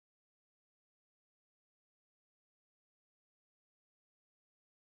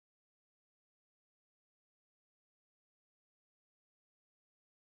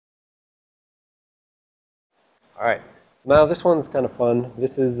All right. Now this one's kind of fun.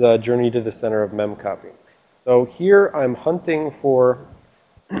 This is Journey to the Center of Memcopy. So here I'm hunting for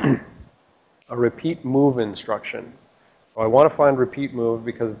a repeat move instruction. So I want to find repeat move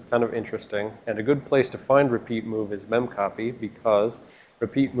because it's kind of interesting. And a good place to find repeat move is memcopy because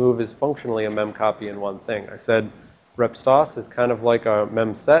repeat move is functionally a memcopy in one thing. I said rep stos is kind of like a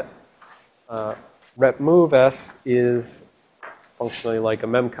memset. Rep move s is functionally like a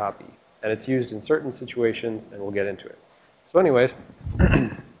memcopy. And it's used in certain situations, and we'll get into it. So anyways,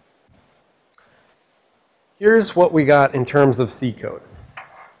 here's what we got in terms of C code.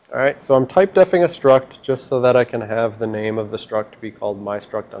 All right, so I'm type defing a struct just so that I can have the name of the struct to be called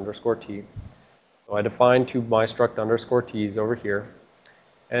mystruct_t. So I define two mystruct_t's over here.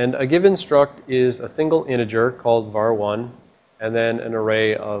 And a given struct is a single integer called var1, and then an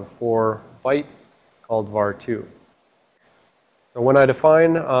array of 4 bytes called var2. So when I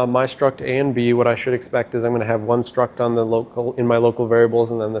define my struct A and B, what I should expect is I'm going to have one struct on the in my local variables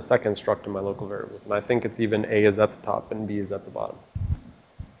and then the second struct in my local variables. And I think it's even A is at the top and B is at the bottom,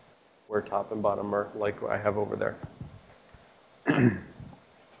 where top and bottom are like what I have over there.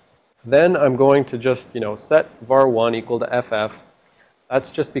 Then I'm going to just, set var1 equal to ff. That's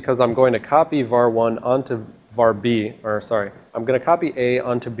just because I'm going to copy var1 onto var-b, or sorry, I'm going to copy A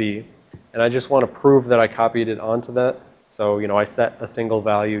onto B, and I just want to prove that I copied it onto that. So, I set a single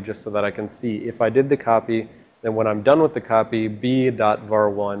value just so that I can see if I did the copy, then when I'm done with the copy,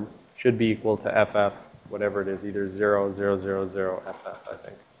 b.var1 should be equal to ff, whatever it is, either 0, 0, 0, 0, ff, I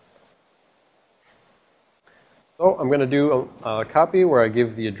think. So I'm going to do a copy where I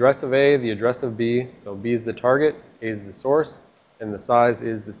give the address of A, the address of B. So B is the target, A is the source, and the size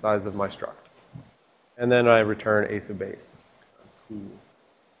is the size of my struct. And then I return A sub base. Cool.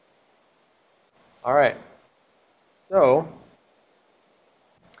 All right. So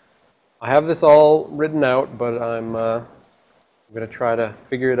I have this all written out, but I'm going to try to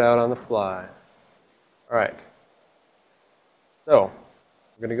figure it out on the fly. All right. So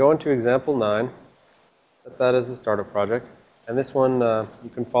I'm going to go into example 9. Set that as the starter project. And this one, you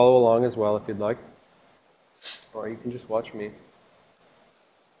can follow along as well if you'd like. Or you can just watch me.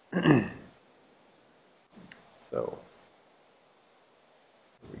 So,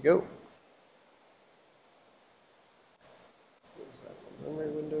 here we go.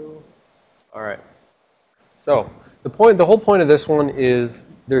 Memory window. All right. So, the whole point of this one is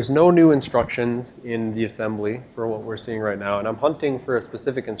there's no new instructions in the assembly for what we're seeing right now. And I'm hunting for a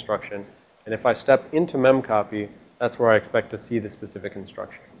specific instruction. And if I step into memcopy, that's where I expect to see the specific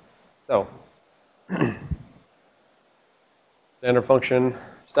instruction. So, standard function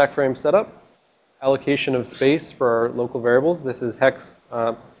stack frame setup. Allocation of space for our local variables. This is hex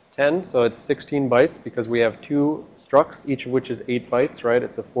 10, so it's 16 bytes because we have two structs, each of which is 8 bytes, right?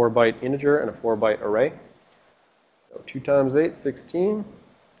 It's a 4-byte integer and a 4-byte array. So 2 times 8, 16.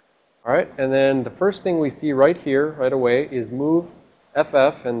 All right, and then the first thing we see right here, right away, is move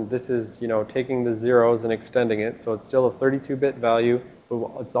ff, and this is, taking the zeros and extending it, so it's still a 32-bit value,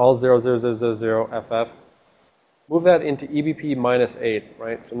 but it's all 0, 0, 0, 0, 0, ff. Move that into EBP minus 8,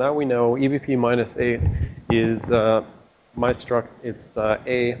 right? So now we know EBP minus 8 is my struct, it's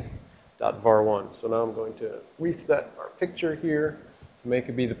A.var1. So now I'm going to reset our picture here to make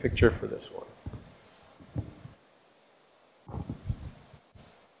it be the picture for this one.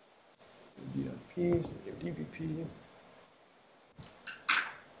 DP, save DBP.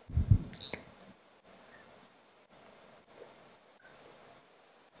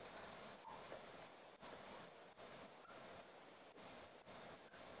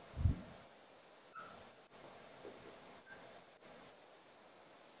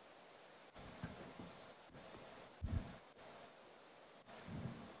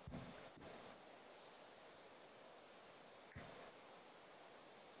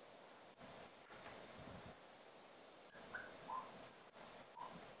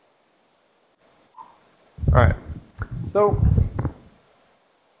 All right, so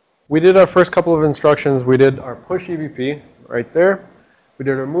we did our first couple of instructions. We did our push EBP right there. We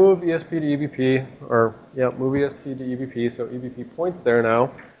did our move ESP to EBP, or yeah, move ESP to EBP, so EBP points there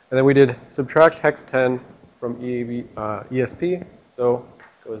now. And then we did subtract hex 10 from ESP, so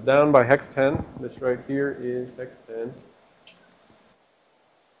it goes down by hex 10. This right here is hex 10.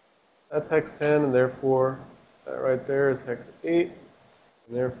 That's hex 10, and therefore that right there is hex 8,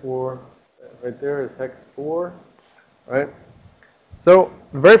 and therefore that right there is hex 4, right? So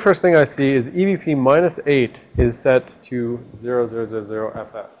the very first thing I see is EBP minus 8 is set to 0, 0, 0, 0,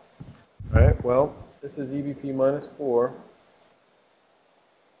 FF. Right? Well, this is EBP minus 4.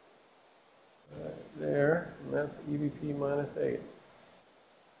 Right there, and that's EBP minus 8.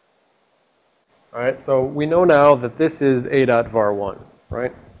 All right, so we know now that this is a.var1,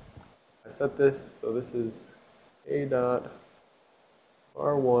 right? I set this, so this is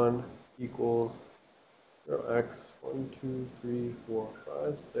a.var1 equals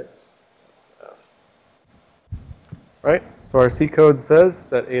 0x123456f. Right? So our C code says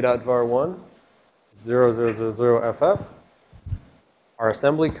that a.var1 is 0000ff. Our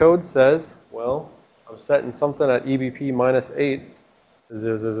assembly code says, well, I'm setting something at EBP minus 8 to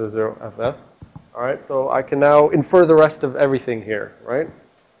 0000ff. All right, so I can now infer the rest of everything here, right?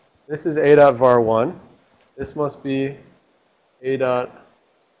 This is a.var1. This must be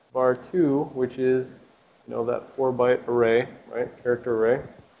a.var2, which is, that 4-byte array, right? Character array.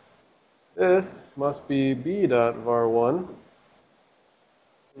 This must be b.var1.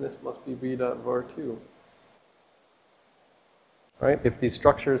 And this must be b.var2. Right? If these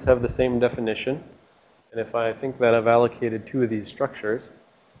structures have the same definition, and if I think that I've allocated 2 of these structures,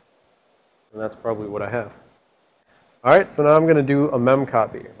 then that's probably what I have. All right, so now I'm going to do a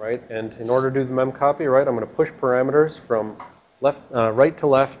memcopy, right? And in order to do the memcopy, right, I'm going to push parameters from right to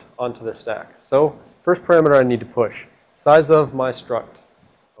left onto the stack. So first parameter I need to push, size of my struct.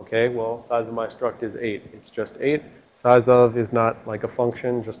 Okay, well, size of my struct is 8. It's just 8. Size of is not like a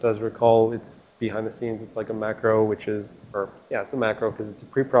function, just as recall, it's behind the scenes, it's like a macro, which is, it's a macro because it's a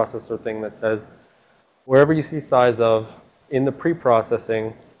preprocessor thing that says, wherever you see size of in the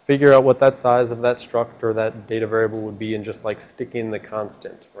preprocessing, figure out what that size of that struct or that data variable would be and just like stick in the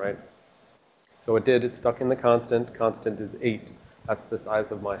constant, right? So it did, it stuck in the constant. Constant is 8. That's the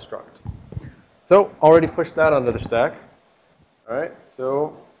size of my struct. So already pushed that onto the stack. All right,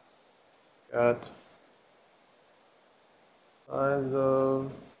 so got size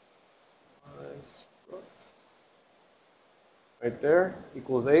of my struct right there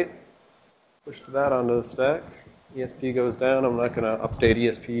equals 8. Pushed that onto the stack. ESP goes down. I'm not going to update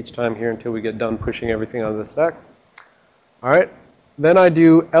ESP each time here until we get done pushing everything onto the stack. All right. Then I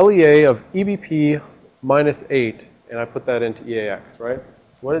do LEA of EBP minus 8, and I put that into EAX, right?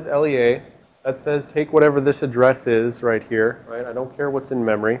 So what is LEA? That says take whatever this address is right here, right? I don't care what's in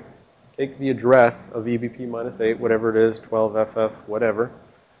memory. Take the address of EBP minus 8, whatever it is, 12FF, whatever.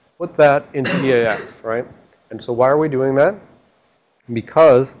 Put that into EAX, right? And so why are we doing that?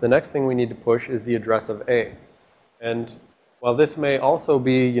 Because the next thing we need to push is the address of A. And while this may also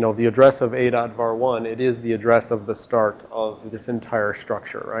be, the address of a.var1, it is the address of the start of this entire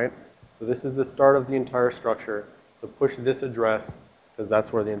structure, right? So this is the start of the entire structure. So push this address because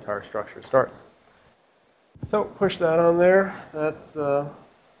that's where the entire structure starts. So push that on there. That's the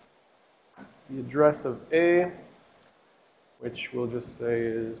address of A, which we'll just say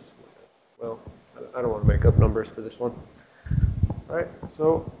is, well, I don't want to make up numbers for this one. All right,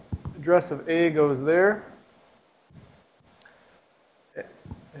 so address of A goes there.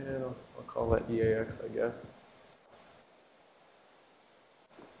 And I'll call that EAX, I guess.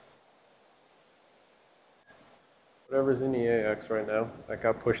 Whatever's in EAX right now, that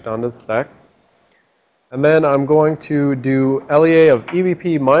got pushed onto the stack. And then I'm going to do LEA of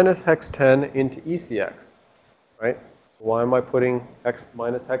EBP minus hex 10 into ECX, right? So why am I putting X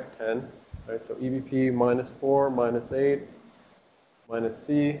minus hex 10? Right, so EBP minus 4, minus 8, minus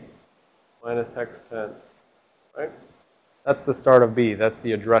C, minus hex 10, right? That's the start of B. That's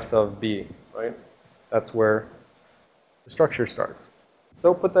the address of B, right? That's where the structure starts.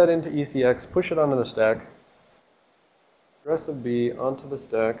 So put that into ECX, push it onto the stack. Address of B onto the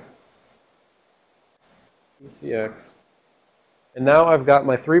stack. ECX. And now I've got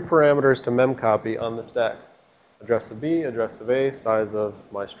my 3 parameters to memcopy on the stack. Address of B, address of A, size of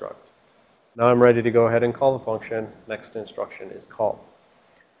my struct. Now I'm ready to go ahead and call the function. Next instruction is call.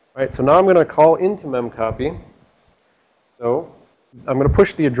 All right, so now I'm going to call into memcopy. So I'm going to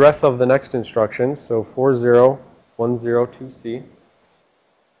push the address of the next instruction, so 40102C.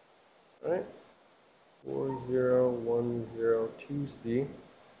 All right, 40102C.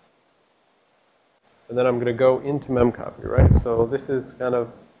 And then I'm going to go into memcopy, right? So this is kind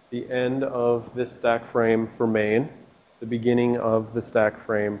of the end of this stack frame for main, the beginning of the stack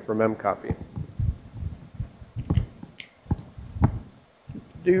frame for memcopy.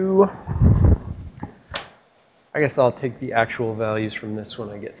 I guess I'll take the actual values from this when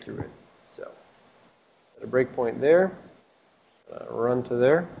I get through it. So, set a breakpoint there, run to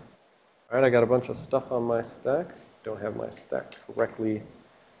there. All right, I got a bunch of stuff on my stack. Don't have my stack correctly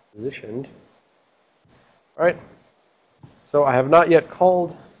positioned. All right, so I have not yet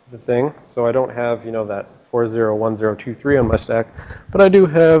called the thing, so I don't have, that 401023 on my stack, but I do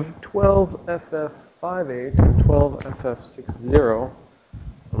have 12FF58 and 12FF60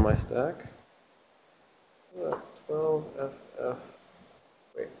 on my stack. That's 12FF,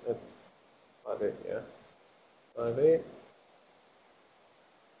 wait, that's 5, 8, yeah. 5, 8.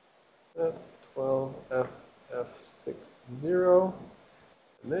 That's 12FF60.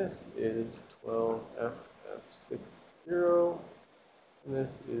 And this is 12FF60. And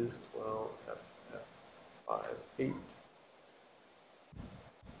this is 12FF58.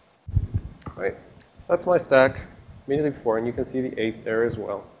 Right? So that's my stack immediately before, and you can see the 8 there as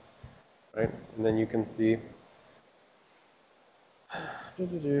well. Right? And then you can see,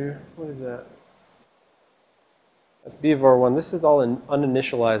 what is that? That's B of R1. This is all in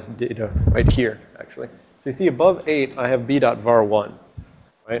uninitialized data right here, actually. So you see above 8, I have B.var1,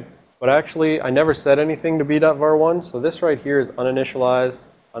 right? But actually, I never said anything to B.var1, so this right here is uninitialized,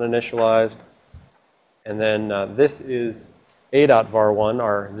 uninitialized, and then this is A.var1,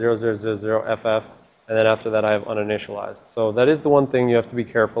 our 0000FF, and then after that I have uninitialized. So that is the one thing you have to be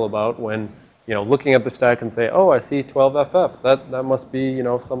careful about when, looking at the stack and say, oh, I see 12FF. That must be,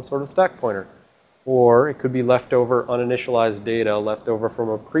 some sort of stack pointer. Or it could be leftover uninitialized data left over from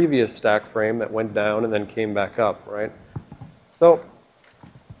a previous stack frame that went down and then came back up, right? So,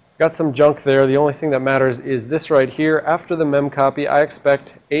 got some junk there. The only thing that matters is this right here. After the mem copy, I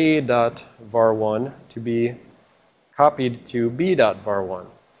expect A.var1 to be copied to B.var1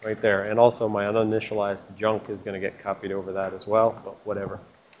 right there. And also my uninitialized junk is going to get copied over that as well, but whatever.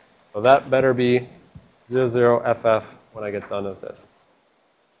 So that better be 00FF when I get done with this.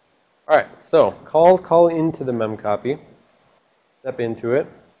 All right, so call into the mem copy, step into it,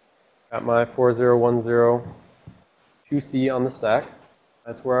 got my 40102C on the stack.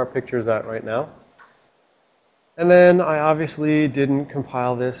 That's where our picture's at right now. And then I obviously didn't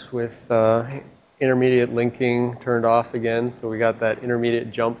compile this with intermediate linking turned off again, so we got that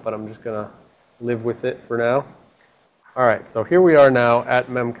intermediate jump, but I'm just going to live with it for now. All right, so here we are now at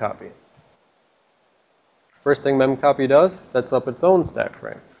mem copy. First thing mem copy does, sets up its own stack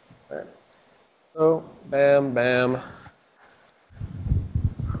frame. All right. So, bam, bam.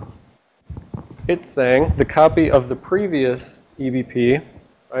 It's saying the copy of the previous EBP,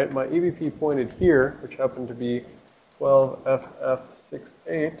 right? My EBP pointed here, which happened to be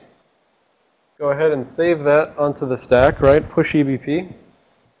 12FF68. Go ahead and save that onto the stack, right? Push EBP.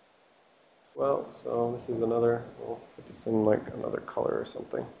 Well, so this is another, we'll put this in like another color or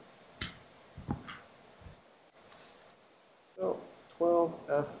something. So,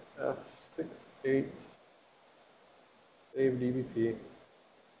 12FF68. Save EBP.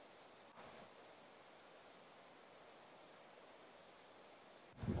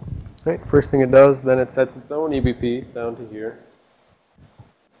 Right, first thing it does, then it sets its own EBP down to here.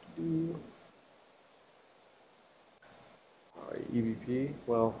 EBP,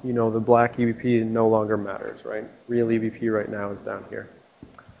 well, the black EBP no longer matters, right? Real EBP right now is down here.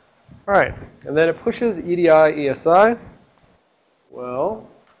 All right, and then it pushes EDI, ESI. Well,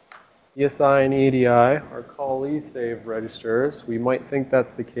 ESI and EDI are callee save registers. We might think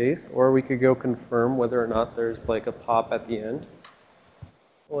that's the case, or we could go confirm whether or not there's like a pop at the end.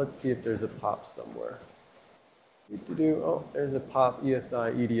 Well, let's see if there's a pop somewhere. Oh, there's a pop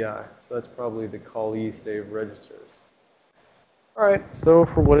ESI, EDI. So that's probably the callee save registers. All right, so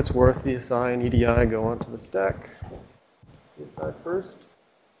for what it's worth, ESI and EDI go onto the stack. ESI first,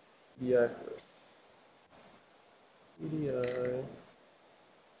 EDI first. EDI.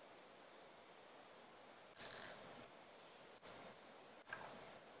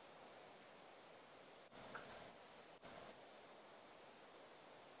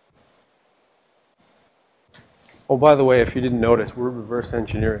 Oh, by the way, if you didn't notice, we're reverse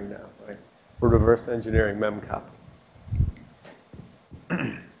engineering now, right? We're reverse engineering mem copy.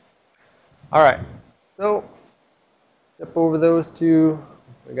 All right, so step over those two.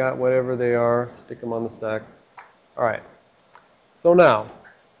 I got whatever they are, stick them on the stack. All right, so now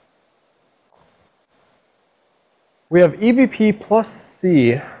we have EBP plus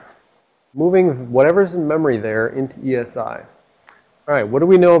C moving whatever's in memory there into ESI. All right, what do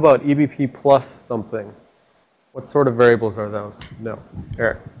we know about EBP plus something? What sort of variables are those? No.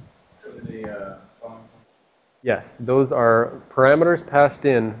 Eric. Yes, those are parameters passed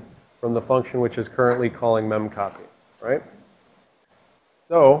in from the function which is currently calling memcopy, right?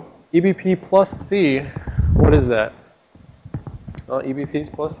 So, EBP plus C, what is that? Well, EBP is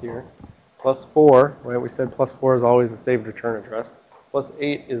plus here. Plus 4, right? We said plus 4 is always the saved return address. Plus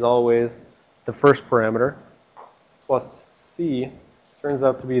 8 is always the first parameter. Plus C turns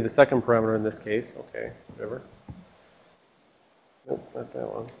out to be the second parameter in this case. Okay, whatever. Nope, not that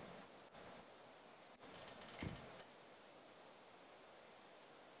one.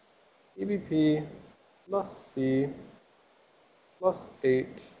 EBP plus C plus 8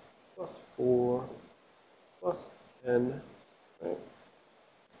 plus 4 plus 10, right?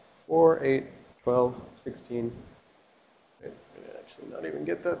 4, 8, 12, 16. Wait, I did actually not even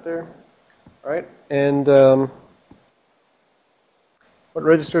get that there. All right, and what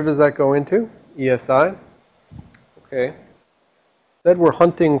register does that go into? ESI. Okay. Said we're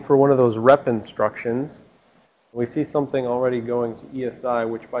hunting for one of those rep instructions. We see something already going to ESI,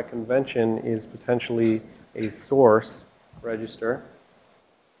 which by convention is potentially a source register.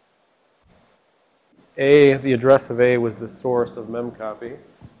 A, the address of A was the source of memcopy,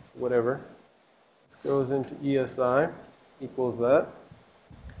 whatever. This goes into ESI, equals that.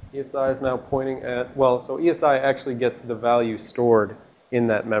 ESI is now pointing at, well, so ESI actually gets the value stored in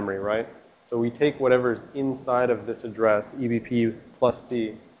that memory, right? So we take whatever's inside of this address, EBP plus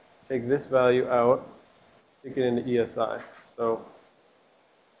C, take this value out, stick it into ESI. So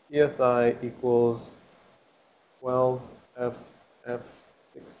ESI equals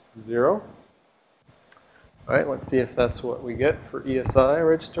 12FF60. All right, let's see if that's what we get for ESI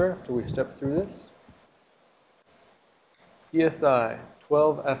register after we step through this. ESI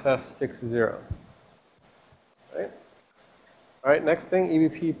 12FF60. Right? All right, next thing,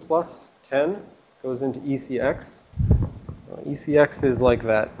 EBP plus 10 goes into ECX. ECX is like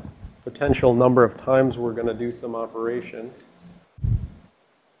that potential number of times we're going to do some operation.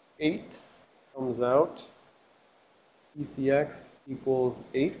 8 comes out. ECX equals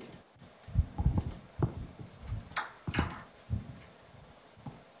 8.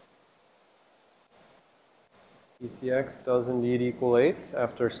 ECX does indeed equal 8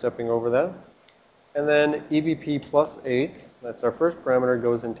 after stepping over that. And then EBP plus 8, that's our first parameter,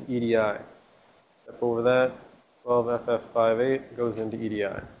 goes into EDI. Step over that, 12FF58 goes into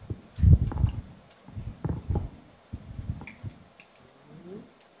EDI.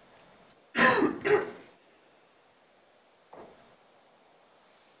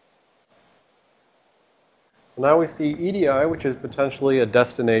 So now we see EDI, which is potentially a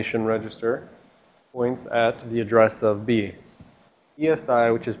destination register, points at the address of B.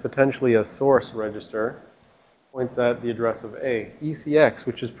 ESI, which is potentially a source register, points at the address of A. ECX,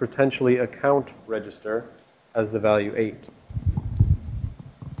 which is potentially a count register, has the value 8.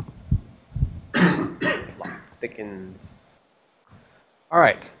 Plot thickens. All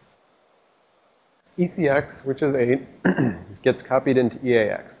right. ECX, which is 8, gets copied into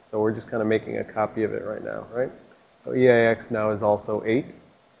EAX. So we're just kind of making a copy of it right now, right? So EAX now is also 8.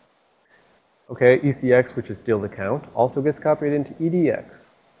 Okay, ECX, which is still the count, also gets copied into EDX.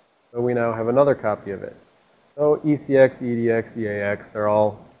 So we now have another copy of it. So ECX, EDX, EAX, they're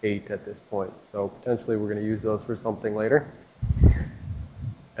all 8 at this point. So potentially we're going to use those for something later.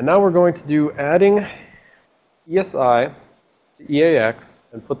 And now we're going to do adding ESI to EAX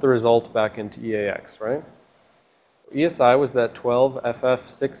and put the result back into EAX, right? So ESI was that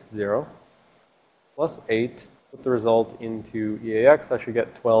 12FF60 plus 8. Put the result into EAX, I should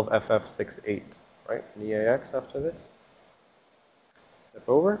get 12FF68, right? In EAX after this. Step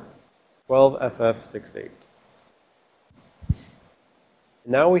over, 12FF68.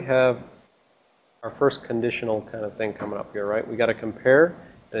 Now we have our first conditional kind of thing coming up here, right? We got to compare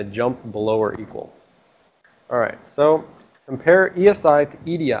and a jump below or equal. All right, so compare ESI to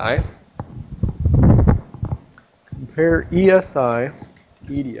EDI. Compare ESI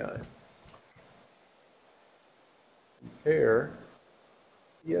to EDI. Compare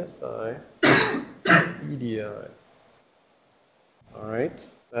ESI, EDI. All right,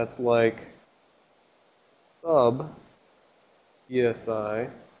 that's like sub ESI,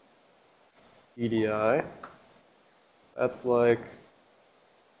 EDI. That's like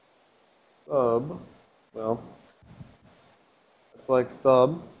sub, well, that's like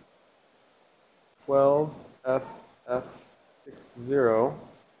sub 12FF60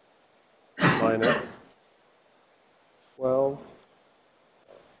 minus 12FF58.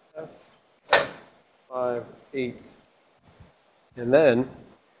 And then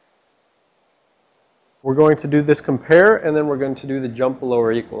we're going to do this compare, and then we're going to do the jump below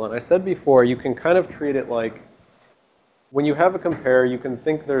or equal. And I said before, you can kind of treat it like, when you have a compare, you can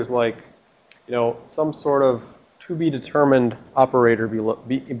think there's like, you know, some sort of to be determined operator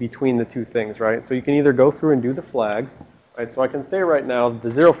between the two things, right? So you can either go through and do the flags, right? So I can say right now, the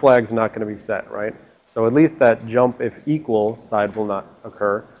 0 flag is not going to be set, right? So at least that jump if equal side will not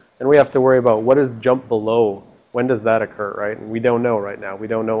occur. And we have to worry about what is jump below. When does that occur, right? And we don't know right now. We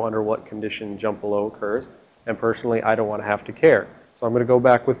don't know under what condition jump below occurs. And personally, I don't want to have to care. So I'm going to go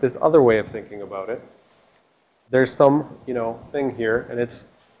back with this other way of thinking about it. There's some, you know, thing here, and it's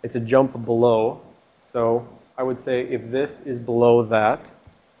a jump below. So I would say if this is below that,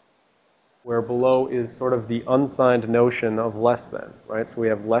 where below is sort of the unsigned notion of less than, right? So we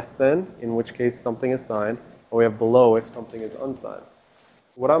have less than, in which case something is signed, and we have below if something is unsigned.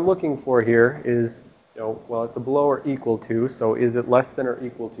 what I'm looking for here is, well, it's a below or equal to, so is it less than or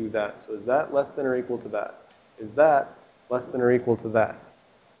equal to that? So is that less than or equal to that? Is that less than or equal to that?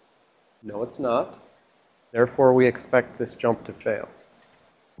 No, it's not. Therefore, we expect this jump to fail.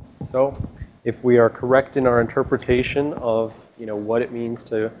 So if we are correct in our interpretation of, what it means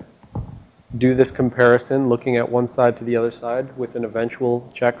to do this comparison, looking at one side to the other side with an eventual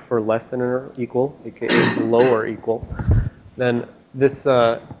check for less than or equal, aka below or equal, then this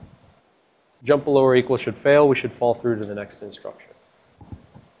jump below or equal should fail. We should fall through to the next instruction.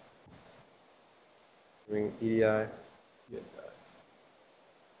 Doing EDI, ESI.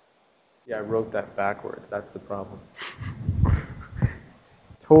 Yeah, I wrote that backwards. That's the problem.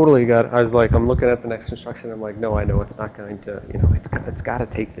 Totally got, I was like, I'm looking at the next instruction. I'm like, no, I know it's not going to, it's got to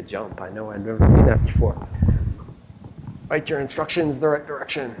take the jump. I know, I've never seen that before. Write your instructions the right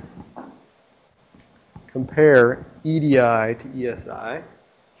direction. Compare EDI to ESI.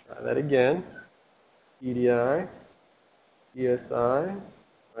 Try that again. EDI, ESI,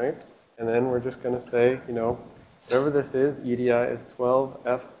 right? And then we're just going to say, whatever this is, EDI is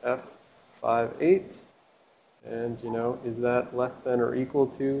 12FF58. And, is that less than or equal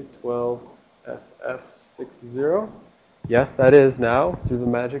to 12FF60? Yes, that is now, through the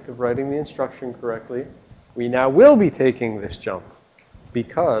magic of writing the instruction correctly. We now will be taking this jump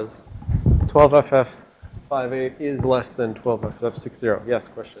because 12FF58 is less than 12FF60. Yes,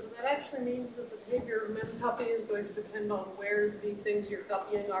 question? So that actually means that the behavior of memcopy is going to depend on where the things you're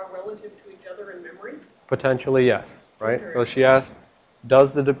copying are relative to each other in memory? Potentially, yes. Right? So she asked,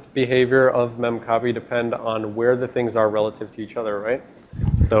 does the behavior of memcopy depend on where the things are relative to each other, right?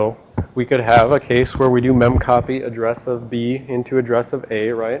 So we could have a case where we do memcopy address of B into address of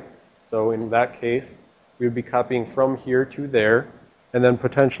A, right? So in that case, we would be copying from here to there, and then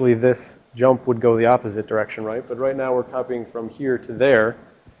potentially this jump would go the opposite direction, right? But right now we're copying from here to there,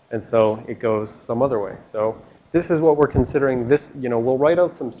 and so it goes some other way. So this is what we're considering. This, we'll write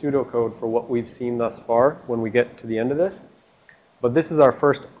out some pseudocode for what we've seen thus far when we get to the end of this. But this is our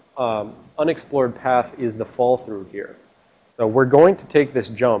first unexplored path is the fall through here. So we're going to take this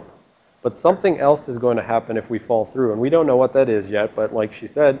jump, but something else is going to happen if we fall through. And we don't know what that is yet, but like she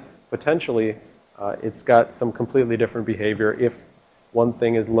said, potentially it's got some completely different behavior if one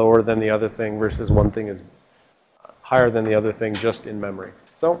thing is lower than the other thing versus one thing is higher than the other thing just in memory.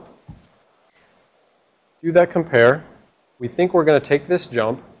 So do that compare. We think we're going to take this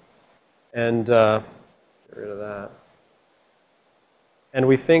jump and get rid of that. And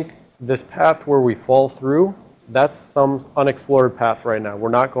we think this path where we fall through, that's some unexplored path right now. We're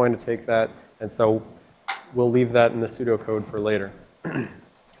not going to take that, and so we'll leave that in the pseudocode for later.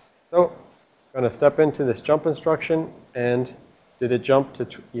 So I'm going to step into this jump instruction, and did it jump to,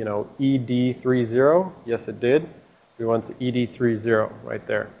 ED30? Yes, it did. We went to ED30 right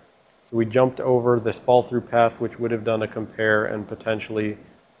there. So we jumped over this fall through path, which would have done a compare and potentially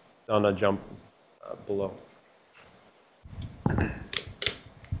done a jump below.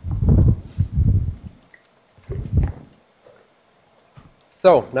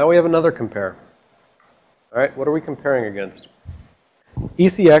 So now we have another compare. All right, what are we comparing against?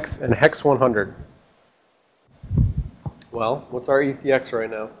 ECX and hex 100. Well, what's our ECX right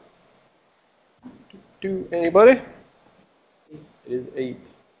now? Anybody? It is 8.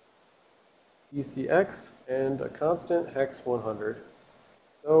 ECX and a constant hex 100.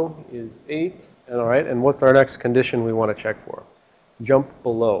 So is 8. And all right, and what's our next condition we want to check for? Jump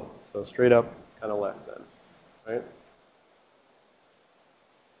below. So straight up, kind of less than, right?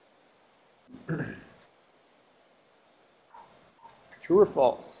 True or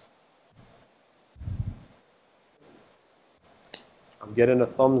false? I'm getting a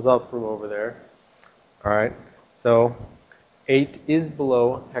thumbs up from over there. All right. So 8 is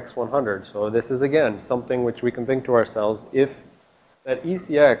below hex 100. So this is, again, something which we can think to ourselves. If that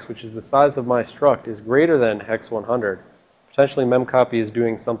ECX, which is the size of my struct, is greater than hex 100, potentially memcopy is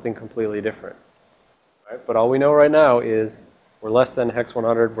doing something completely different. All right? But all we know right now is we're less than hex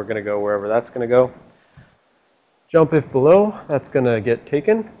 100. We're going to go wherever that's going to go. Jump if below, that's going to get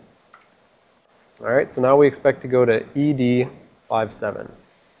taken. All right, so now we expect to go to ED57,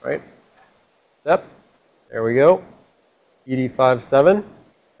 right? Step, there we go, ED57,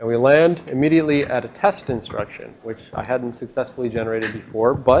 and we land immediately at a test instruction, which I hadn't successfully generated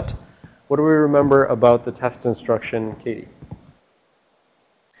before, but what do we remember about the test instruction, Katie?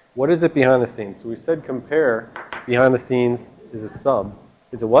 What is it behind the scenes? So we said compare behind the scenes is a sub.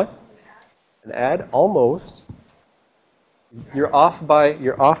 Is it what? An add? Almost. You're off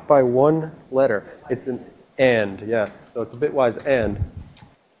by one letter. It's an and, yes. So it's a bitwise and.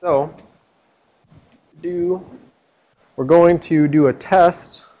 So we're we're going to do a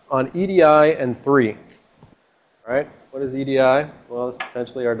test on EDI and 3. All right, what is EDI? Well, it's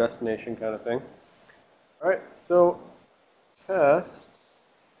potentially our destination kind of thing. All right, so test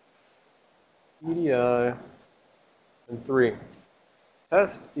EDI and 3.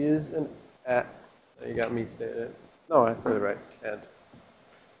 Test is an at. You got me saying it. No, I said it right. And.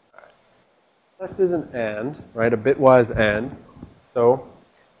 All right. Test is an and, right? A bitwise and. So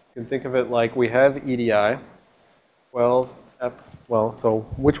you can think of it like we have EDI. Well, so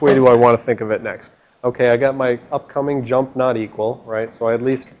which way do I want to think of it next? Okay, I got my upcoming jump not equal, right? So at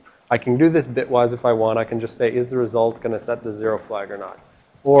least I can do this bitwise if I want. I can just say, is the result going to set the 0 flag or not?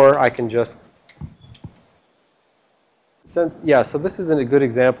 Or I can just, so this isn't a good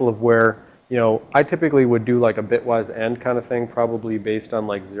example of where, I typically would do like a bitwise and kind of thing, probably based on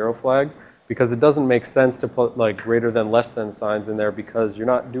like 0 flag, because it doesn't make sense to put like greater than, less than signs in there because you're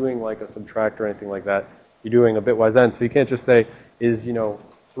not doing like a subtract or anything like that. You're doing a bitwise end. So you can't just say, is,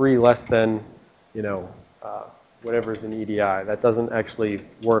 3 less than, whatever's in EDI. That doesn't actually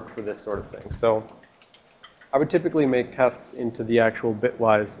work for this sort of thing. So I would typically make tests into the actual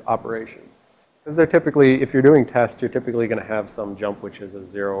bitwise operations. Because they're typically, if you're doing tests, you're typically going to have some jump which is a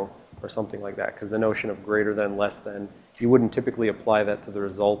 0 or something like that. Because the notion of greater than, less than, you wouldn't typically apply that to the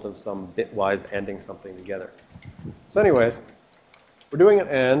result of some bitwise ANDing something together. So anyways, we're doing an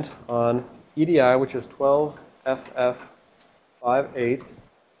AND on EDI, which is 12FF58.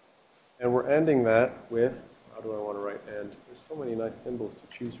 And we're ANDing that with, how do I want to write AND? There's so many nice symbols to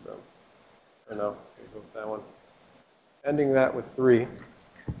choose from. Or no, here goes that one. ANDing that with 3,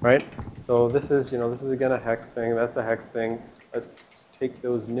 right? So this is, this is again a hex thing. That's a hex thing. Let's take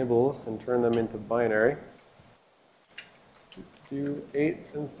those nibbles and turn them into binary. Do 8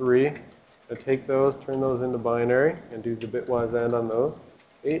 and 3. I take those, turn those into binary, and do the bitwise AND on those.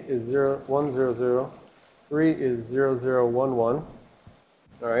 8 is 0, 1, 0, 0. 3 is 0, 0, 1, 1.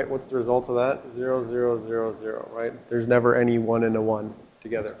 All right, what's the result of that? 0, 0, 0, 0, right? There's never any 1 and a 1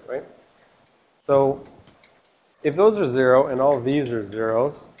 together, right? So if those are 0 and all of these are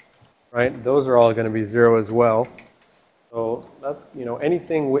zeros, right, those are all going to be 0 as well. So that's,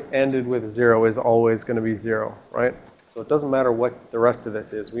 anything ended with 0 is always going to be 0, right? So it doesn't matter what the rest of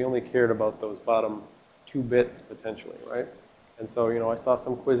this is. We only cared about those bottom 2 bits potentially, right? And so, I saw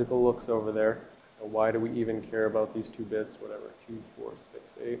some quizzical looks over there. Why do we even care about these 2 bits? Whatever, 2, 4,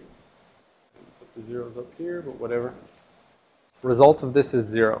 6, 8. Put the zeros up here, but whatever. Result of this is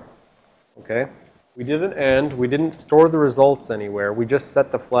 0. Okay? We did an AND. We didn't store the results anywhere. We just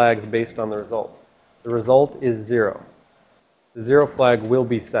set the flags based on the result. The result is 0. The 0 flag will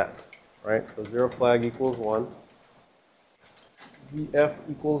be set, right? So 0 flag equals 1. ZF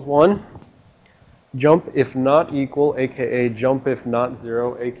equals 1. Jump if not equal, aka jump if not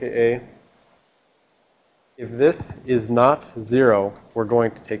 0, aka if this is not 0, we're going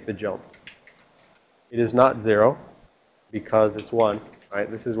to take the jump. It is not 0 because it's 1,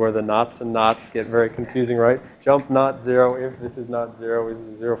 right? This is where the nots and knots get very confusing, right? Jump not 0 if this is not 0. Is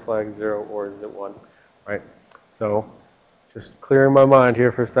the 0 flag 0 or is it 1, right? So just clearing my mind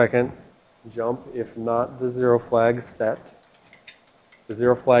here for a second. Jump if not the 0 flag set. The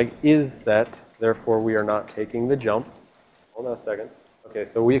 0 flag is set, therefore we are not taking the jump. Hold on a second. Okay,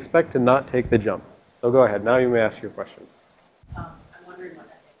 so we expect to not take the jump. So go ahead. Now you may ask your questions. I'm wondering what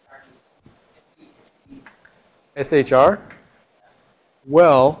SHR means. SHR?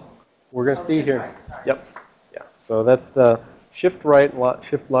 Well, we're going to see here. Right, yep. Yeah. So that's the shift right,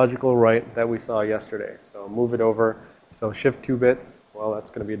 shift logical right that we saw yesterday. So move it over. So shift 2 bits. Well, that's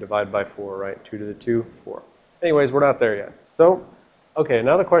going to be a divide by 4, right? 2 to the 2, 4. Anyways, we're not there yet. So, okay,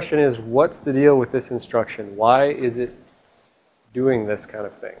 now the question is, what's the deal with this instruction? Why is it doing this kind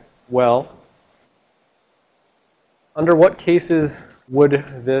of thing? Well, under what cases would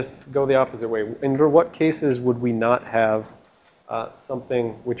this go the opposite way? Under what cases would we not have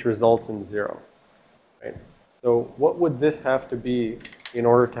something which results in 0? Right? So what would this have to be in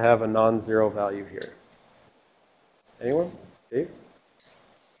order to have a non-zero value here? Anyone? Dave?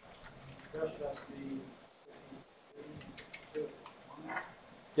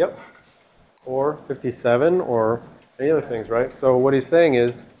 Yep. Or 57 or any other things, right? So what he's saying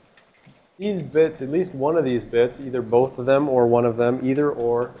is, these bits, at least one of these bits, either both of them or one of them, either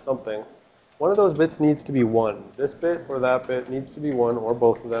or something, one of those bits needs to be 1. This bit or that bit needs to be 1 or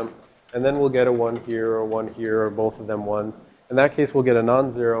both of them. And then we'll get a 1 here or 1 here or both of them 1s. In that case, we'll get a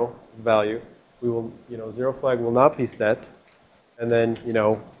non-zero value. We will, 0 flag will not be set. And then,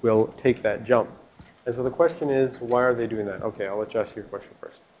 we'll take that jump. And so the question is, why are they doing that? Okay, I'll let you ask your question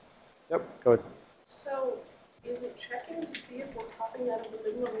first. Yep, go ahead. So is it checking to see if we're copying out of the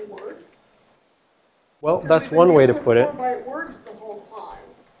middle of a word? Well, Because that's we've been one way to dealing put with it. 4-byte words the whole time.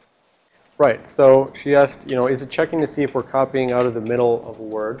 Right. So she asked, is it checking to see if we're copying out of the middle of a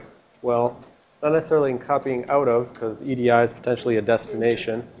word? Well, not necessarily in copying out of, because EDI is potentially a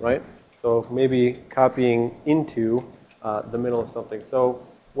destination, right? So maybe copying into the middle of something. So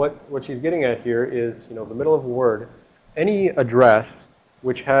what she's getting at here is, the middle of a word, any address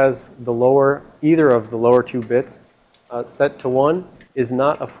which has either of the lower two bits set to 1 is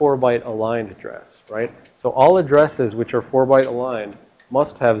not a 4-byte aligned address, right? So all addresses which are 4-byte aligned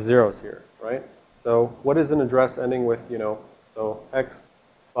must have zeros here, right? So what is an address ending with, so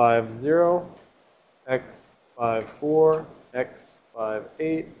x50, x54,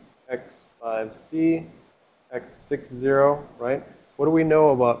 x58, x5c, x60, right? What do we know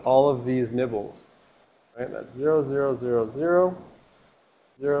about all of these nibbles? Right? That's 0, 0, 0, 0,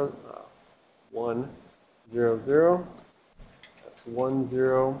 0, 1, 0, 0. That's 1,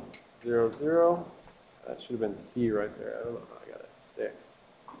 0, 0, 0. That should have been C right there. I don't know how I got a 6.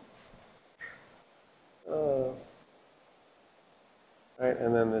 Right,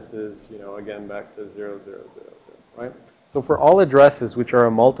 and then this is, again back to 0, 0, 0, 0, right? So for all addresses which are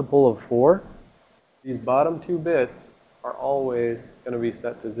a multiple of 4, these bottom two bits are always going to be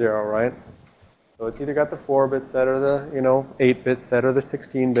set to 0, right? So it's either got the 4-bit set or the, 8-bit set or the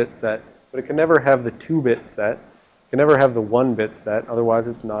 16-bit set, but it can never have the 2-bit set. It can never have the 1-bit set, otherwise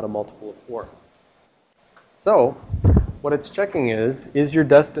it's not a multiple of 4. So what it's checking is your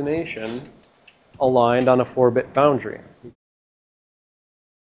destination aligned on a 4-bit boundary?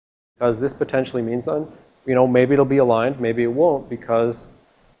 Because this potentially means, maybe it'll be aligned, maybe it won't, because,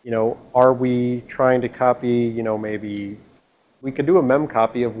 are we trying to copy, maybe we could do a mem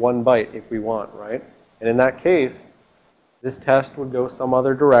copy of 1 byte if we want, right? And in that case, this test would go some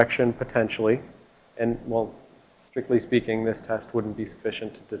other direction potentially. And, well, strictly speaking, this test wouldn't be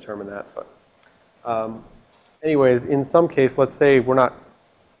sufficient to determine that. But anyways, in some case, let's say we're not,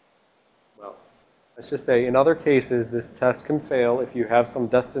 well, let's just say in other cases, this test can fail if you have some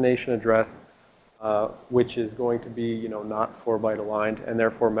destination address which is going to be, not 4-byte aligned, and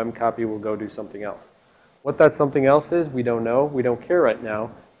therefore memcopy will go do something else. What that something else is, we don't know. We don't care right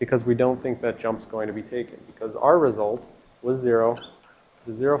now because we don't think that jump's going to be taken because our result was 0.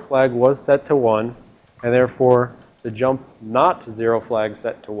 The 0 flag was set to 1, and therefore the jump not 0 flag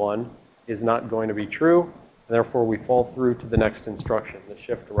set to 1 is not going to be true, and therefore we fall through to the next instruction, the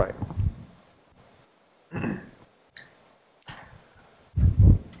shift right.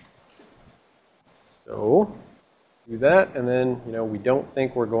 So do that, and then, we don't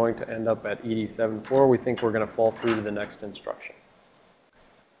think we're going to end up at ED74. We think we're going to fall through to the next instruction.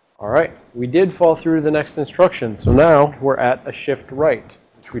 All right, we did fall through to the next instruction. So now we're at a shift right,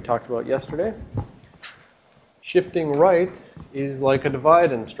 which we talked about yesterday. Shifting right is like a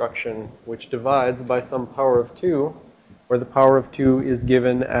divide instruction, which divides by some power of 2, where the power of 2 is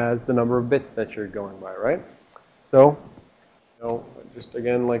given as the number of bits that you're going by, right? So, just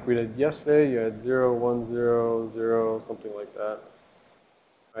again, like we did yesterday, you had 0, 1, 0, 0, something like that.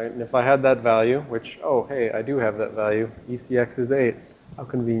 Right? And if I had that value, which, oh, hey, I do have that value, ECX is 8. How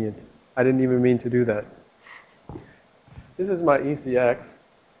convenient. I didn't even mean to do that. This is my ECX.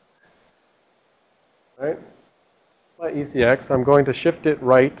 Right? My ECX, I'm going to shift it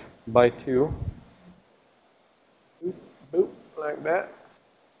right by 2. Boop, boop, like that.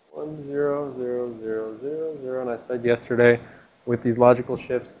 1, 0, 0, 0, 0, 0. And I said yesterday, with these logical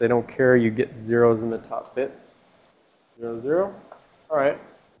shifts, they don't care. You get zeros in the top bits. 0, 0. All right.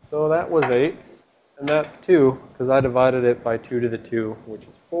 So that was 8. And that's 2, because I divided it by 2 to the 2, which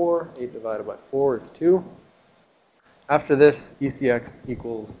is 4. 8 divided by 4 is 2. After this, ECX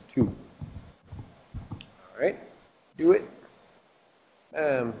equals 2. All right. Do it.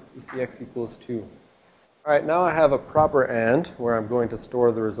 ECX equals 2. All right, now I have a proper AND where I'm going to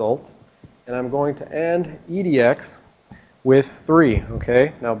store the result. And I'm going to AND EDX with 3,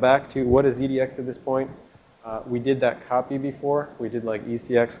 okay? Now back to what is EDX at this point? We did that copy before. We did like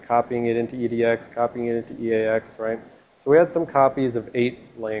ECX copying it into EDX, copying it into EAX, right? So we had some copies of 8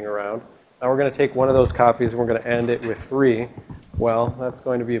 laying around. Now we're going to take one of those copies and we're going to AND it with 3. Well, that's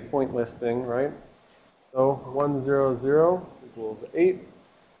going to be a pointless thing, right? So 1, 0, 0 equals 8.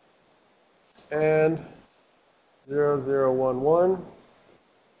 And 0, 0, 1, 1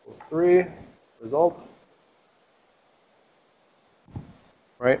 equals 3. Result.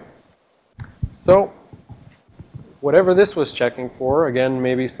 Right? So whatever this was checking for, again,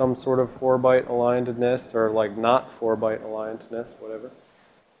 maybe some sort of 4-byte alignedness or like not 4-byte alignedness, whatever.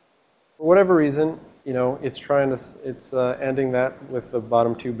 For whatever reason, it's ending that with the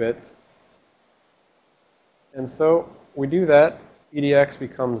bottom 2 bits. And so we do that. EDX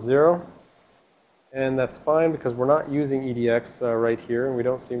becomes 0. And that's fine because we're not using EDX right here, and we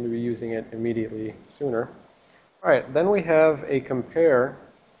don't seem to be using it immediately sooner. All right, then we have a compare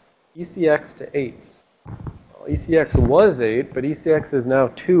ECX to 8. Well, ECX was 8, but ECX is now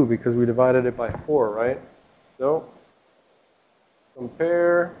 2 because we divided it by 4, right? So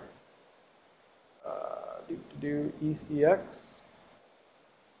compare ECX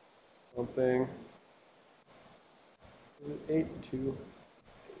something 8 to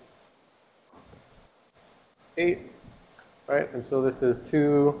 8, right? And so this is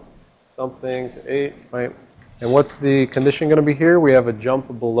 2 something to 8, right? And what's the condition going to be here? We have a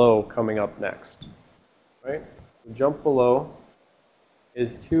jump below coming up next, right? The jump below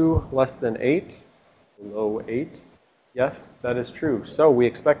is 2 less than 8, below 8. Yes, that is true. So we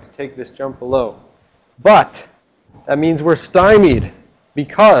expect to take this jump below. But that means we're stymied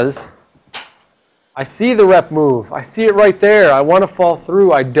because I see the rep move. I see it right there. I want to fall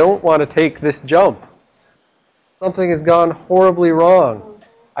through. I don't want to take this jump. Something has gone horribly wrong.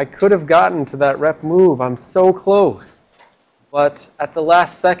 I could have gotten to that rep move. I'm so close. But at the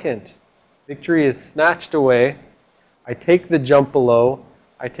last second, victory is snatched away. I take the jump below.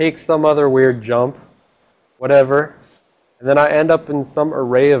 I take some other weird jump, whatever. And then I end up in some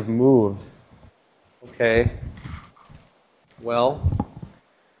array of moves. Okay. Well,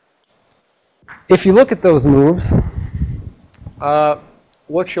 if you look at those moves,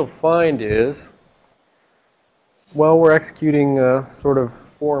 what you'll find is, well, we're executing sort of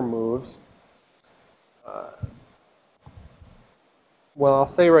 4 moves. Well, I'll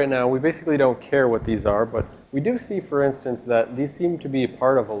say right now, we basically don't care what these are, but we do see, for instance, that these seem to be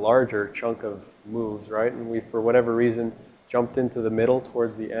part of a larger chunk of moves, right? And we, for whatever reason, jumped into the middle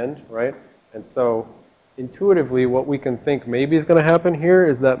towards the end, right? And so, intuitively, what we can think maybe is going to happen here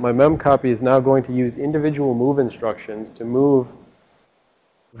is that my mem copy is now going to use individual move instructions to move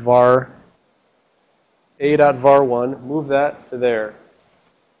var a.var1, move that to there,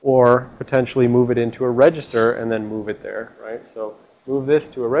 or potentially move it into a register and then move it there, right? So move this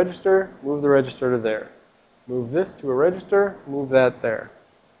to a register, move the register to there. Move this to a register, move that there.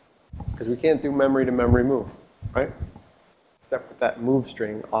 Because we can't do memory to memory move, right? Except with that move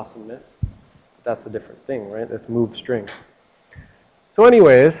string awesomeness. That's a different thing, right? That's move string. So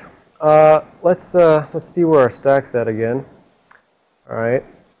anyways, let's see where our stack's at again. All right,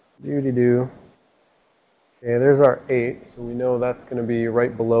 do. Okay, there's our 8, so we know that's going to be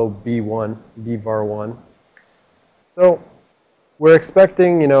right below B1, bvar1. So we're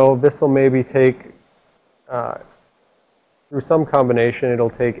expecting, you know, this will maybe take, through some combination, it'll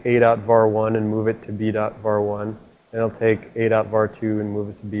take a.var1 and move it to b.var1. And it'll take a.var2 and move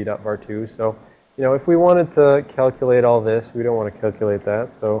it to b.var2. So, you know, if we wanted to calculate all this, we don't want to calculate that.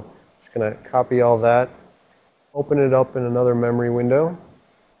 So I'm just going to copy all that, open it up in another memory window.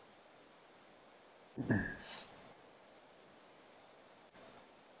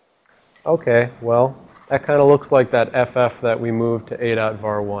 Okay, well, that kind of looks like that FF that we moved to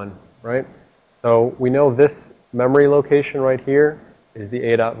a.var1, right? So we know this memory location right here is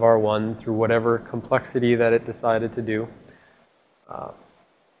the a.var1 through whatever complexity that it decided to do.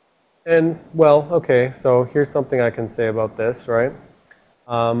 And, well, okay, so here's something I can say about this, right?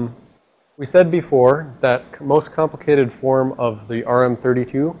 We said before that most complicated form of the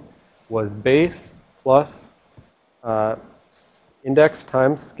RM32 was base plus index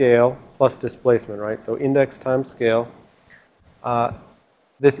times scale plus displacement, right? So index times scale.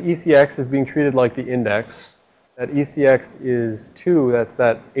 This ECX is being treated like the index. That ECX is 2, that's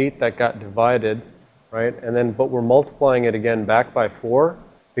that 8 that got divided, right? And then, but we're multiplying it again back by 4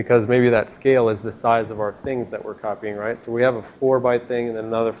 because maybe that scale is the size of our things that we're copying, right? So we have a 4-byte thing and then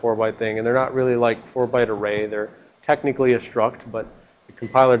another 4-byte thing, and they're not really like 4-byte array. They're technically a struct, but the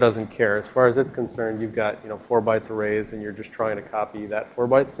compiler doesn't care. As far as it's concerned, you've got, you know, 4 bytes arrays, and you're just trying to copy that 4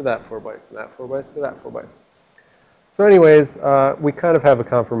 bytes to that 4 bytes, and that 4 bytes to that 4 bytes. So anyways, we kind of have a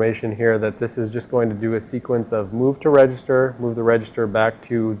confirmation here that this is just going to do a sequence of move to register, move the register back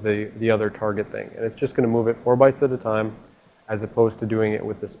to the other target thing. And it's just going to move it 4 bytes at a time, as opposed to doing it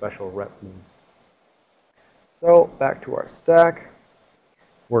with the special rep move. So back to our stack.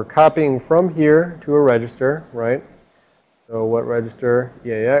 We're copying from here to a register, right? So what register?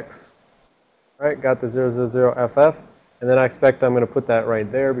 EAX. Right, got the 000FF. And then I expect I'm going to put that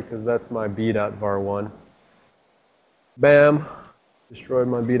right there because that's my b.var1. Bam. Destroyed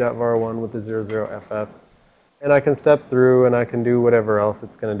my b.var1 with the 00FF. And I can step through and I can do whatever else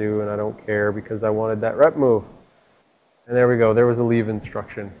it's going to do, and I don't care because I wanted that rep move. And there we go. There was a leave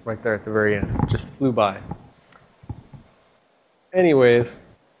instruction right there at the very end. It just flew by. Anyways,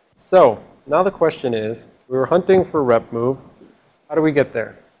 so now the question is, we were hunting for rep move. How do we get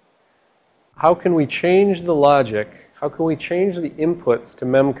there? how can we change the logic? How can we change the inputs to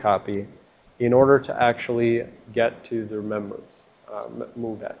memcopy in order to actually get to the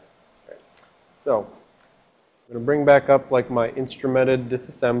move S? Okay. So I'm going to bring back up like my instrumented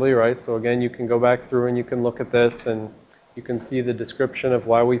disassembly, right? So again, you can go back through and you can look at this and you can see the description of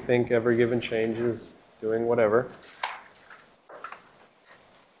why we think every given change is doing whatever.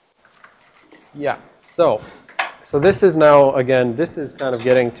 Yeah, so this is now, again, this is kind of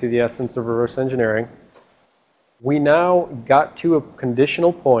getting to the essence of reverse engineering. We now got to a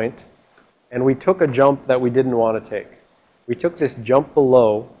conditional point and we took a jump that we didn't want to take. We took this jump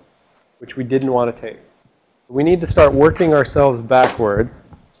below, which we didn't want to take. We need to start working ourselves backwards.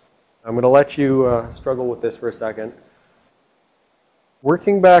 I'm going to let you struggle with this for a second.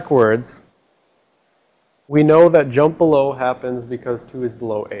 Working backwards, we know that jump below happens because 2 is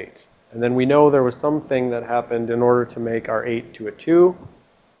below 8. And then we know there was something that happened in order to make our 8 to a 2.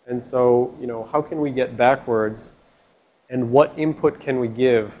 And so, you know, how can we get backwards? And what input can we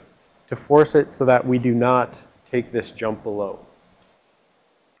give to force it so that we do not take this jump below?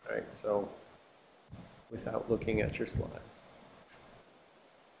 All right, so without looking at your slides.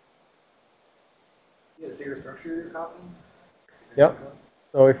 You had a bigger structure you're copying? Yep.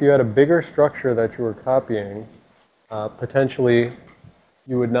 So if you had a bigger structure that you were copying, potentially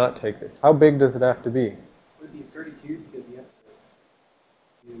you would not take this. How big does it have to be? It would be 32 because you have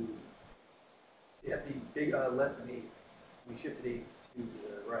to do, it has to be big, less than 8. We shifted 8 to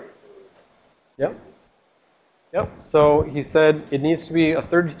the right. So Yep. Yep. So he said it needs to be a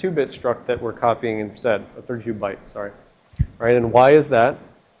 32-bit struct that we're copying instead, a 32-byte, sorry. Right, and why is that?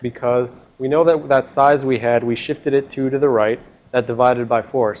 Because we know that that size we had, we shifted it 2 to the right, that divided by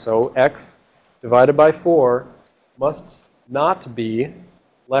 4. So x divided by 4 must not be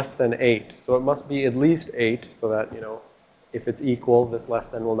less than 8. So it must be at least 8 so that, you know, if it's equal, this less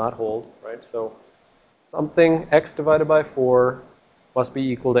than will not hold, right? So something x divided by 4 must be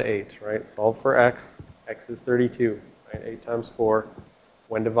equal to 8, right? Solve for x. X is 32, right? 8 times 4,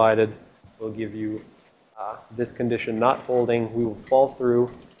 when divided, will give you this condition not holding. We will fall through,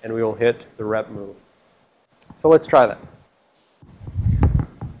 and we will hit the rep move. So let's try that.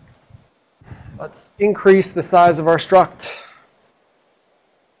 Let's increase the size of our struct,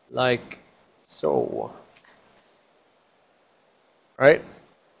 like so. All right?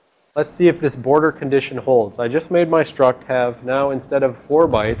 Let's see if this border condition holds. I just made my struct have now, instead of 4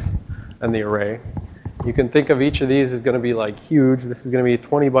 bytes and the array, you can think of each of these as going to be like huge. This is going to be a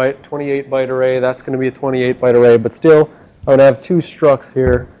 28-byte array. That's going to be a 28-byte array. But still, I would have 2 structs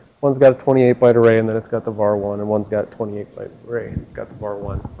here. One's got a 28-byte array, and then it's got the var1. And one's got a 28-byte array, and it's got the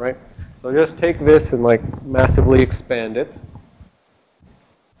var1, right? So just take this and like massively expand it.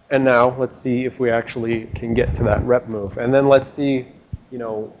 And now let's see if we actually can get to that rep move. And then let's see, you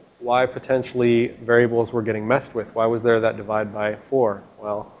know, why potentially variables were getting messed with. Why was there that divide by 4?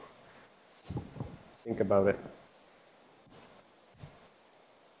 Well, think about it.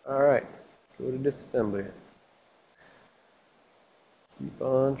 All right, go to disassembly. Keep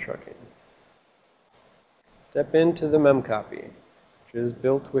on trucking. Step into the memcopy, which is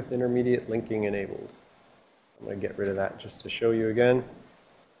built with intermediate linking enabled. I'm going to get rid of that just to show you again.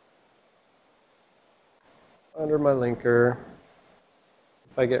 Under my linker,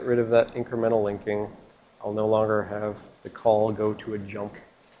 if I get rid of that incremental linking, I'll no longer have the call go to a jump.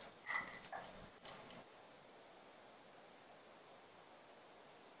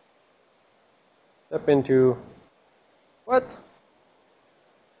 Step into, what?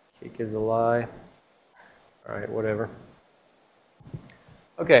 Cake is a lie. All right, whatever.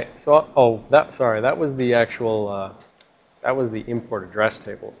 Okay, so, sorry, that was the actual, that was the import address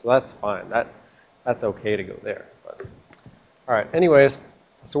table, so that's fine. That's okay to go there. But, all right, anyways,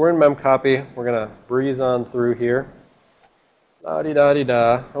 so we're in memcopy. We're going to breeze on through here.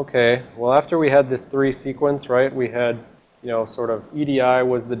 La-di-da-di-da. Okay, well, after we had this 3 sequence, right, we had, you know, sort of EDI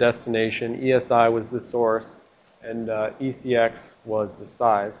was the destination, ESI was the source, and ECX was the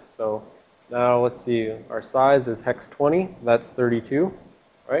size. So now let's see, our size is hex 20, that's 32,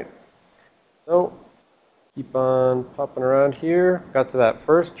 right? So keep on popping around here. Got to that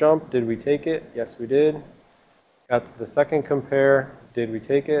first jump, did we take it? Yes, we did. Got to the second compare, did we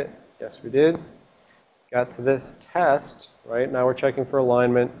take it? Yes, we did. Got to this test, right? Now we're checking for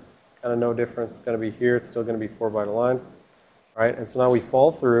alignment. Kind of no difference. It's going to be here. It's still going to be 4-byte align. All right, and so now we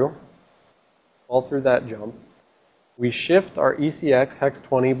fall through that jump. We shift our ECX hex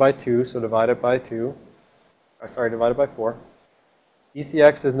 20 by 2, so divide it by 2. Divide it by 4.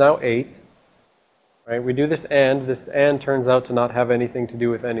 ECX is now 8. Right? We do this and turns out to not have anything to do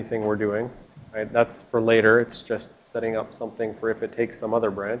with anything we're doing. Right? That's for later. It's just setting up something for if it takes some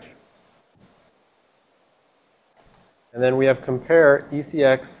other branch. And then we have compare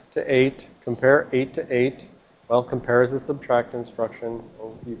ECX to 8, compare 8 to 8. Well, compare is a subtract instruction.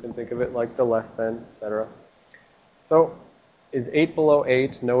 Or you can think of it like the less than, etc. So is 8 below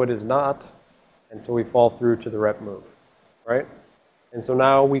 8? No, it is not. And so we fall through to the rep move, right? And so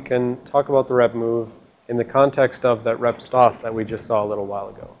now we can talk about the rep move in the context of that rep stos that we just saw a little while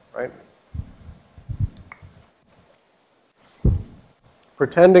ago, right?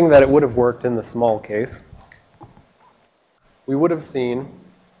 Pretending that it would have worked in the small case, we would have seen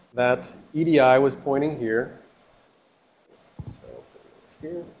that EDI was pointing here. So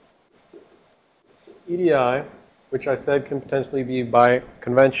here. EDI, which I said can potentially be by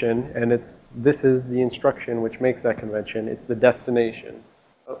convention, and this is the instruction which makes that convention. It's the destination.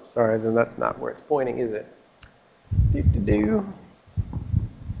 Oh, sorry, then that's not where it's pointing, is it? EDI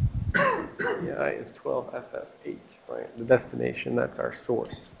is 12FF8, right? The destination, that's our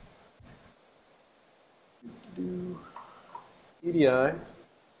source. EDI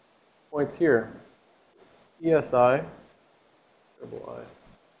points here. ESI, double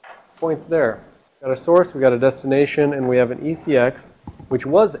I, points there. Got a source, we got a destination, and we have an ECX, which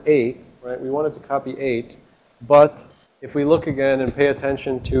was 8, right? We wanted to copy 8, but if we look again and pay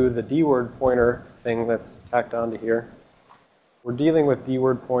attention to the D-word pointer thing that's tacked onto here, we're dealing with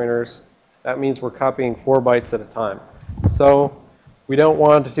D-word pointers. That means we're copying 4 bytes at a time. So we don't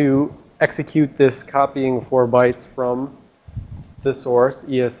want to execute this copying 4 bytes from the source,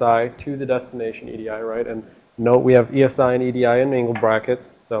 ESI, to the destination, EDI, right? And note we have ESI and EDI in angle brackets.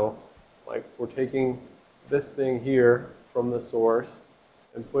 So like we're taking this thing here from the source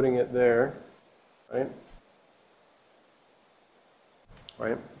and putting it there, right?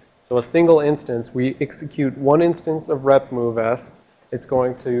 Right? So a single instance, we execute one instance of rep move S. It's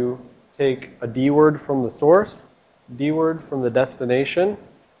going to take a D word from the source, D word from the destination,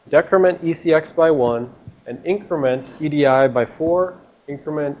 decrement ECX by 1, and increment EDI by 4,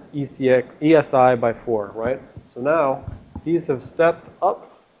 increment ESI by 4, right? So now these have stepped up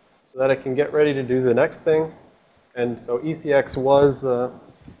so that I can get ready to do the next thing. And so ECX was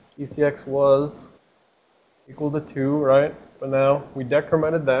equal to 2, right? But now we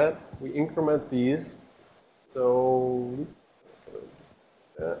decremented that. We increment these. So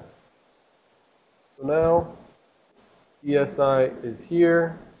now ESI is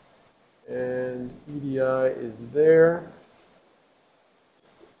here and EDI is there,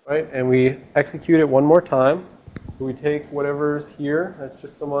 right? And we execute it one more time. So we take whatever's here, that's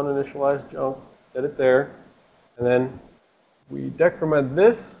just some uninitialized junk, set it there, and then we decrement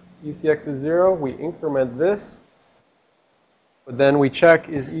this. ECX is 0. We increment this. But then we check,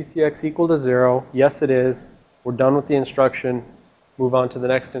 is ECX equal to 0? Yes, it is. We're done with the instruction. Move on to the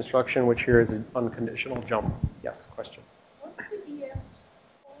next instruction, which here is an unconditional jump. Yes, question. What's the ES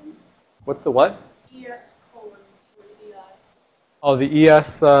colon? What's the what? ES colon for EDI. Oh, the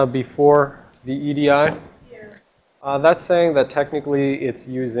ES before the EDI? Yeah. That's saying that technically it's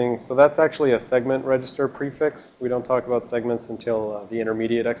using, so that's actually a segment register prefix. We don't talk about segments until the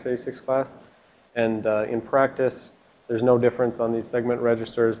intermediate x86 class. And in practice, there's no difference on these segment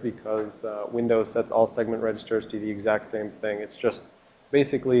registers because Windows sets all segment registers to the exact same thing. It's just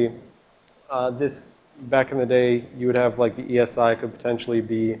basically this, back in the day, you would have like the ESI could potentially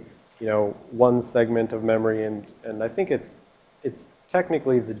be, you know, one segment of memory, and I think it's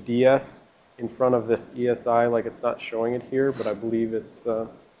technically the DS in front of this ESI, like it's not showing it here, but I believe it's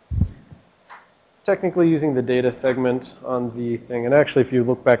technically using the data segment on the thing. And actually, if you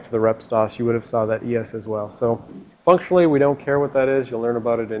look back to the rep stos, you would have saw that ES as well. So functionally, we don't care what that is. You'll learn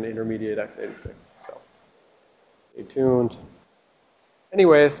about it in intermediate x86. So stay tuned.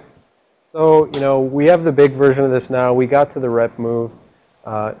 Anyways, so, you know, we have the big version of this now. We got to the rep move.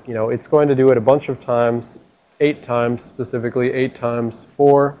 You know, it's going to do it a bunch of times, 8 times specifically, 8 times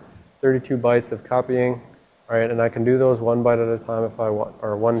 4, 32 bytes of copying. All right, and I can do those 1 byte at a time if I want,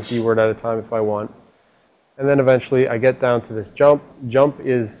 or 1 keyword at a time if I want. And then eventually I get down to this jump. Jump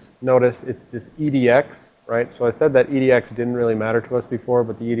is, notice, it's this EDX, right? So I said that EDX didn't really matter to us before,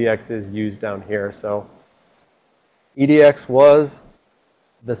 but the EDX is used down here. So EDX was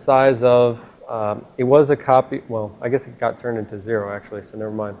the size of, it was a copy, well, I guess it got turned into 0 actually, so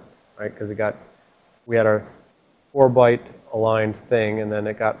never mind, right? Because we had our 4 byte aligned thing, and then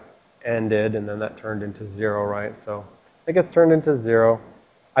it got ended, and then that turned into 0, right? So it gets turned into 0.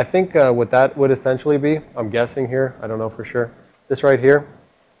 I think what that would essentially be, I'm guessing here, I don't know for sure, this right here,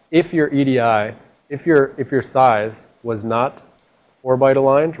 if your EDI, if your size was not 4 byte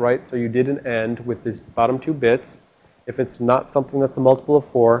aligned, right? So you did an end with these bottom 2 bits. If it's not something that's a multiple of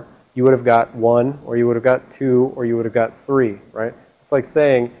 4, you would have got 1, or you would have got 2, or you would have got 3, right? It's like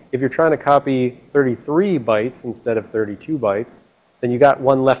saying if you're trying to copy 33 bytes instead of 32 bytes, then you got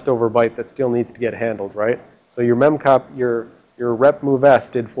one leftover byte that still needs to get handled, right? So your your rep move s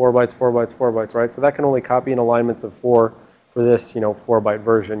did 4 bytes, 4 bytes, 4 bytes, right? So that can only copy in alignments of 4 for this, 4-byte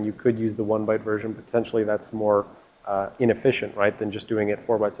version. You could use the 1-byte version. Potentially that's more inefficient, right, than just doing it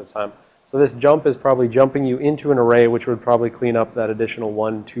 4 bytes at a time. So this jump is probably jumping you into an array, which would probably clean up that additional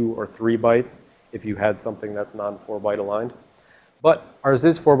 1, 2, or 3 bytes if you had something that's non-4-byte aligned. But ours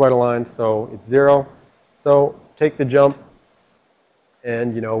is 4-byte aligned, so it's 0. So take the jump,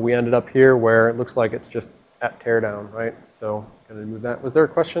 and we ended up here where it looks like it's just at teardown, right? So going to move that. Was there a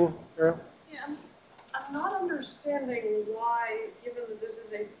question, Ariel? Yeah, I'm not understanding why, given that this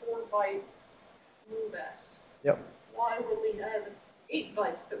is a 4-byte move S, Yep. why when we had 8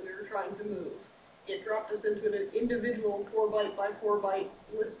 bytes that we were trying to move, it dropped us into an individual 4-byte by 4-byte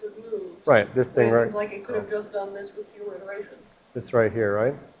list of moves. Right, this thing, It right? seems like it could have just done this with fewer iterations. This right here,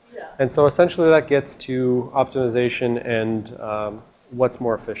 right? Yeah. And so essentially that gets to optimization and what's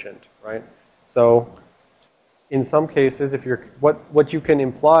more efficient, right? So in some cases, if you're, what you can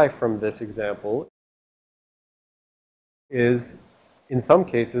imply from this example is, in some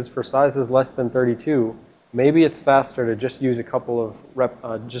cases, for sizes less than 32, maybe it's faster to just use a couple of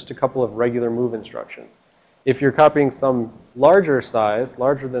regular move instructions. If you're copying some larger size,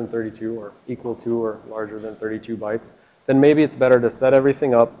 larger than 32 or equal to or larger than 32 bytes, then maybe it's better to set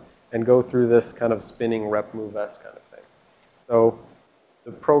everything up and go through this kind of spinning rep move s kind of thing. So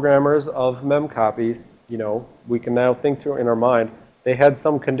the programmers of memcopies, we can now think through in our mind, they had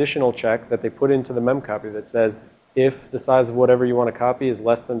some conditional check that they put into the memcopy that says, if the size of whatever you want to copy is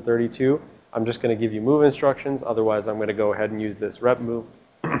less than 32, I'm just going to give you move instructions. Otherwise, I'm going to go ahead and use this rep move,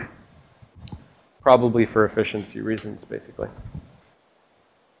 probably for efficiency reasons, basically.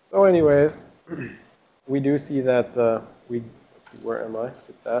 So anyways, we do see that let's see, where am I?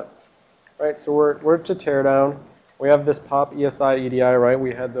 Get that. Right, so we're to teardown. We have this pop ESI EDI, right?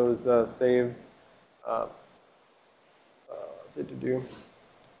 We had those saved. Hold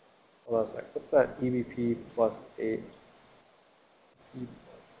on a sec. What's that? EBP plus 8. E plus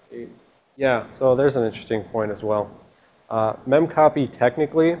 8. Yeah, so there's an interesting point as well. Memcopy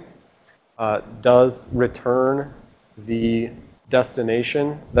technically does return the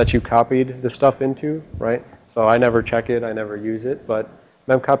destination that you copied the stuff into, right? So I never check it, I never use it, but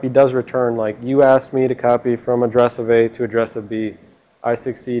memcopy does return, like, you asked me to copy from address of A to address of B. I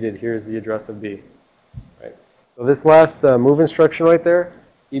succeeded, here's the address of B, right? So this last move instruction right there,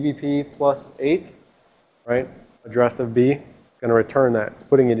 EBP plus 8, right, address of B, it's going to return that. It's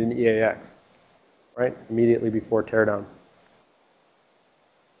putting it in EAX, right, immediately before teardown.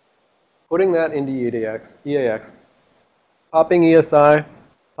 Putting that into EAX, popping ESI,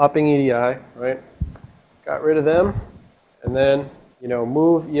 popping EDI, right, got rid of them, and then,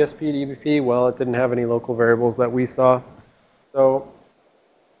 move ESP to EBP. Well, it didn't have any local variables that we saw. So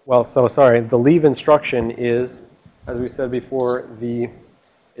sorry, the leave instruction is, as we said before,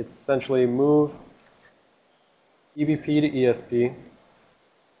 it's essentially move EBP to ESP,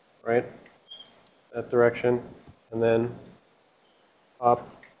 right, that direction, and then pop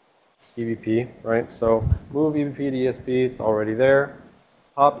EBP, right? So move EBP to ESP, it's already there.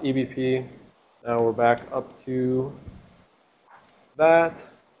 Pop EBP, now we're back up to that.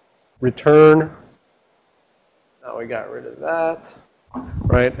 Return, now we got rid of that,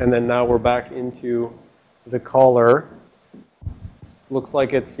 right? And then now we're back into the caller. Looks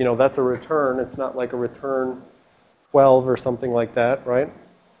like it's, that's a return. It's not like a return 12 or something like that, right?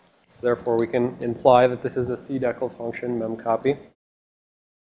 Therefore, we can imply that this is a cdecl function, memcopy.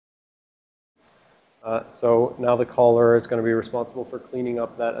 So now the caller is going to be responsible for cleaning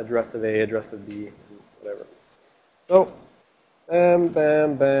up that address of A, address of B, whatever. So, bam,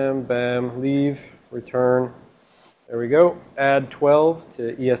 bam, bam, bam, leave, return. There we go. Add 12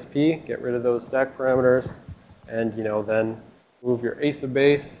 to ESP, get rid of those stack parameters, and, then move your ace of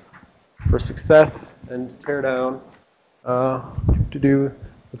base for success and tear down.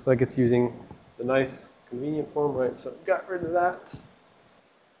 Looks like it's using the nice convenient form, right? So got rid of that.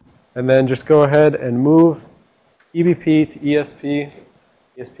 And then just go ahead and move EBP to ESP.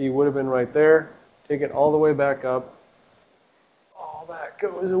 ESP would have been right there. Take it all the way back up. All that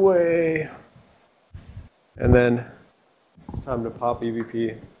goes away. And then it's time to pop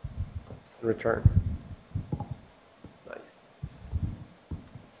EBP and return. Nice.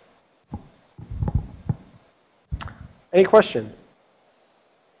 Any questions?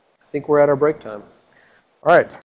 I think we're at our break time. All right.